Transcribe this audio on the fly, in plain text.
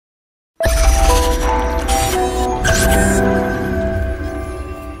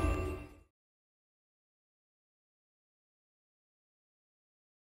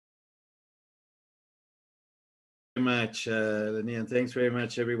much, Lenny, and thanks very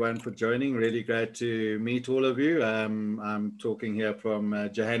much, everyone, for joining. Really great to meet all of you. I'm talking here from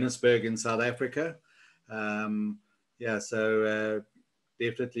Johannesburg in South Africa.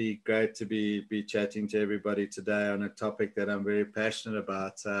 Definitely great to be chatting to everybody today on a topic that I'm very passionate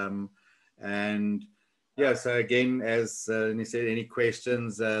about. So again, as Lenny said, any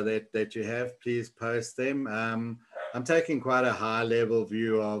questions that you have, please post them. I'm taking quite a high-level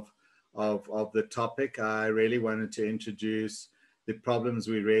view of the topic. I really wanted to introduce the problems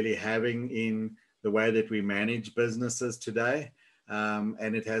we're really having in the way that we manage businesses today.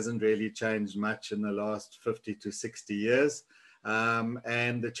 And it hasn't really changed much in the last 50 to 60 years.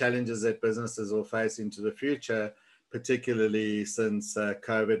 And the challenges that businesses will face into the future, particularly since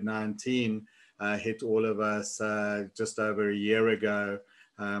COVID-19 hit all of us just over a year ago,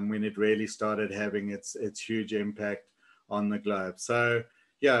 when it really started having its huge impact on the globe. So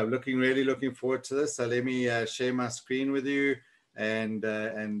yeah, really looking forward to this. So let me share my screen with you and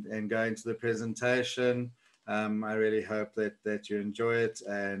go into the presentation. I really hope that you enjoy it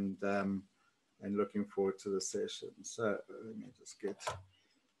and looking forward to the session. So let me just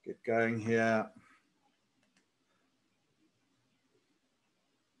get going here.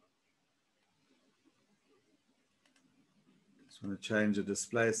 Just want to change the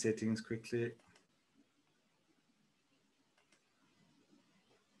display settings quickly.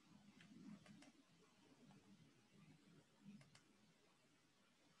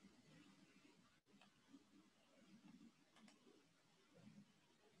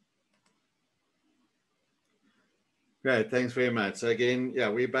 Great, thanks very much. So again, yeah,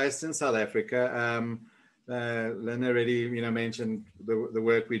 we're based in South Africa. Lynn already, mentioned the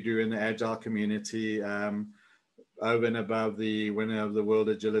work we do in the Agile community, over and above the winner of the World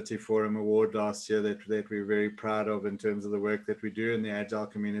Agility Forum Award last year that we're very proud of in terms of the work that we do in the Agile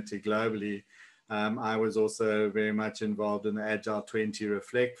community globally. I was also very much involved in the Agile 20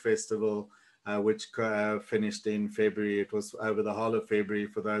 Reflect Festival, which finished in February. It was over the whole of February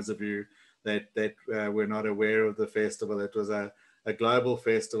for those of you that were not aware of the festival. It was a global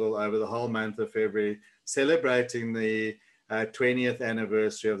festival over the whole month of February, celebrating the 20th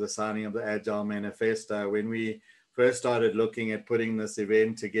anniversary of the signing of the Agile Manifesto. When we first started looking at putting this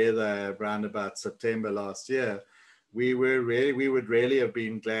event together around about September last year, we would really have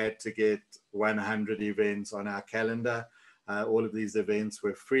been glad to get 100 events on our calendar. All of these events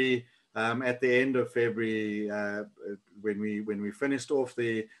were free. At the end of February, when we finished off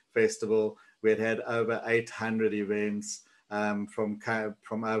the festival, we had over 800 events from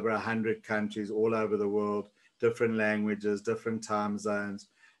over 100 countries all over the world, different languages, different time zones,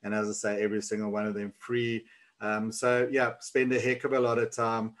 and as I say, every single one of them free. So yeah, spend a heck of a lot of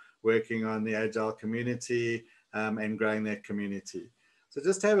time working on the Agile community and growing that community. So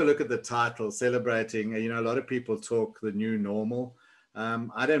just have a look at the title, celebrating. A lot of people talk the new normal.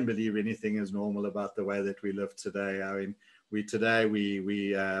 I don't believe anything is normal about the way that we live today. I mean, we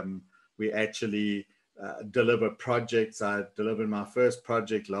actually deliver projects. I delivered my first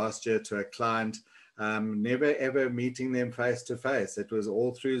project last year to a client, never ever meeting them face to face. It was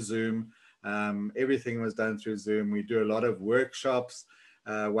all through Zoom. Everything was done through Zoom. We do a lot of workshops.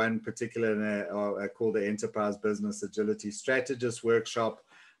 One particular called the Enterprise Business Agility Strategist Workshop.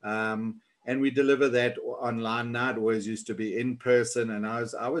 And we deliver that online now. It always used to be in person. And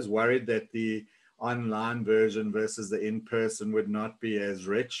I was worried that the online version versus the in-person would not be as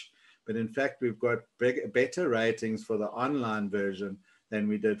rich. But in fact, we've got better ratings for the online version than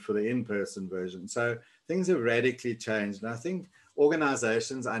we did for the in-person version. So things have radically changed. And I think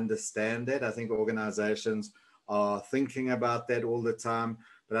organizations understand that. I think organizations are thinking about that all the time.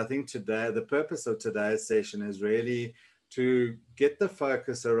 But I think today, the purpose of today's session is really to get the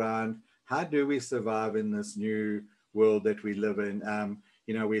focus around how do we survive in this new world that we live in,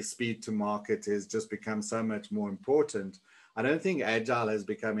 where speed to market has just become so much more important. I don't think Agile has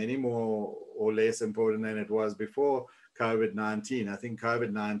become any more or less important than it was before COVID-19. I think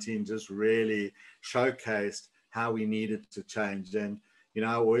COVID-19 just really showcased how we needed to change. And,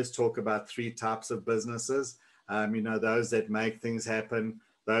 I always talk about three types of businesses. Those that make things happen,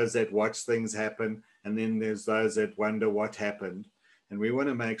 those that watch things happen, and then there's those that wonder what happened. And we want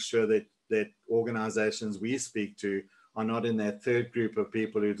to make sure that organizations we speak to are not in that third group of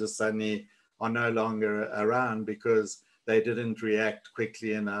people who just suddenly are no longer around because they didn't react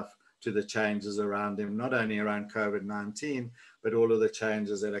quickly enough to the changes around them, not only around COVID-19, but all of the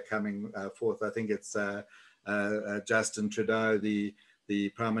changes that are coming forth. I think it's Justin Trudeau, the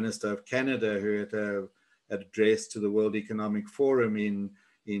Prime Minister of Canada, who had an address to the World Economic Forum in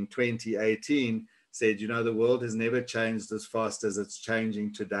 2018, said, the world has never changed as fast as it's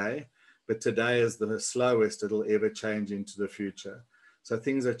changing today. but today is the slowest it'll ever change into the future. So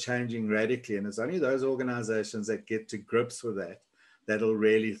things are changing radically, and it's only those organizations that get to grips with that that'll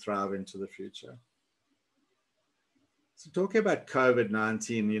really thrive into the future. So talking about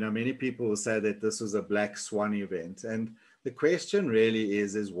COVID-19, many people will say that this was a black swan event. And the question really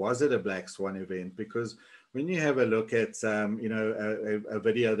is was it a black swan event? Because when you have a look at, a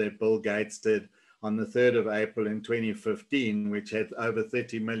video that Bill Gates did on the 3rd of April in 2015, which had over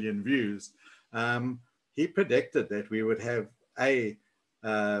 30 million views, he predicted that we would have a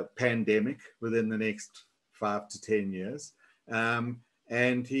pandemic within the next 5 to 10 years.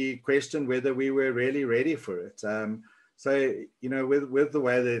 And he questioned whether we were really ready for it. So, with the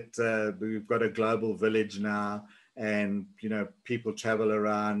way that we've got a global village now, and, people travel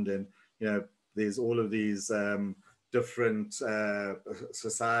around, and, there's all of these different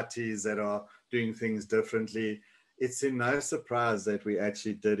societies that are doing things differently, it's in no surprise that we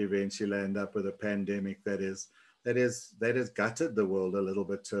actually did eventually end up with a pandemic that has gutted the world a little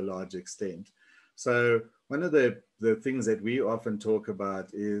bit to a large extent. So one of the things that we often talk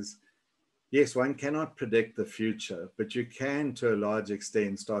about is, yes, one cannot predict the future, but you can, to a large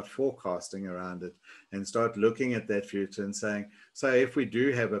extent, start forecasting around it and start looking at that future and saying, so if we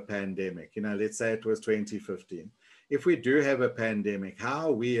do have a pandemic, let's say it was 2015, if we do have a pandemic, how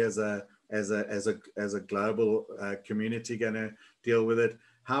are we as a global community going to deal with it?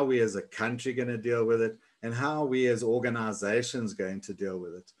 How are we as a country going to deal with it? And how are we as organizations going to deal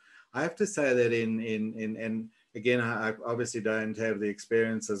with it? I have to say that and again, I obviously don't have the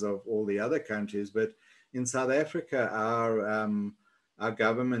experiences of all the other countries, but in South Africa, our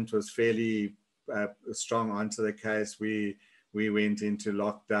government was fairly strong onto the case. We went into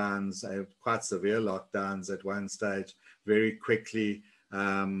lockdowns, quite severe lockdowns at one stage, very quickly.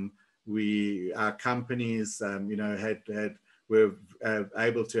 Our companies, were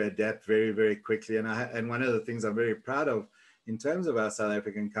able to adapt very, very quickly. And one of the things I'm very proud of in terms of our South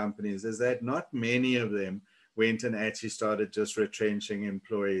African companies is that not many of them went and actually started just retrenching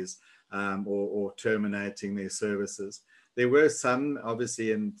employees or terminating their services. There were some,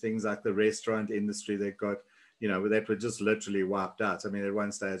 obviously, in things like the restaurant industry that got, that were just literally wiped out. I mean, at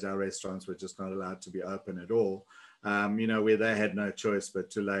one stage, our restaurants were just not allowed to be open at all, where they had no choice but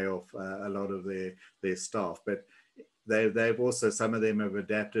to lay off a lot of their staff. But they've also, some of them have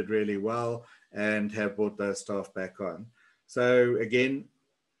adapted really well and have brought those staff back on. So again,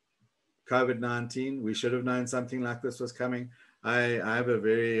 COVID-19, we should have known something like this was coming. I have a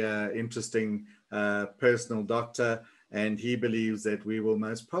very interesting personal doctor, and he believes that we will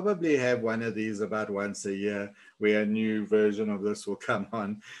most probably have one of these about once a year where a new version of this will come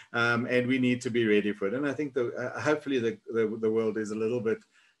on, and we need to be ready for it. And I think hopefully the world is a little bit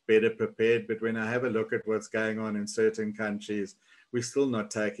better prepared, but when I have a look at what's going on in certain countries, we're still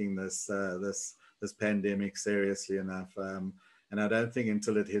not taking this pandemic seriously enough. And I don't think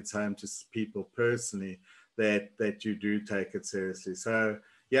until it hits home to people personally that you do take it seriously. So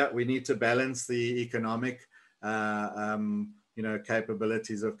yeah, we need to balance the economic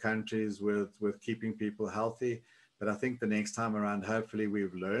capabilities of countries with keeping people healthy. But I think the next time around, hopefully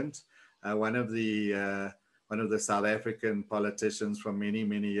we've learned. One of the South African politicians from many,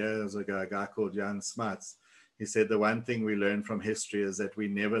 many years ago, a guy called Jan Smuts, he said the one thing we learn from history is that we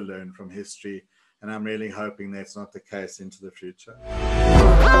never learn from history. And I'm really hoping that's not the case into the future.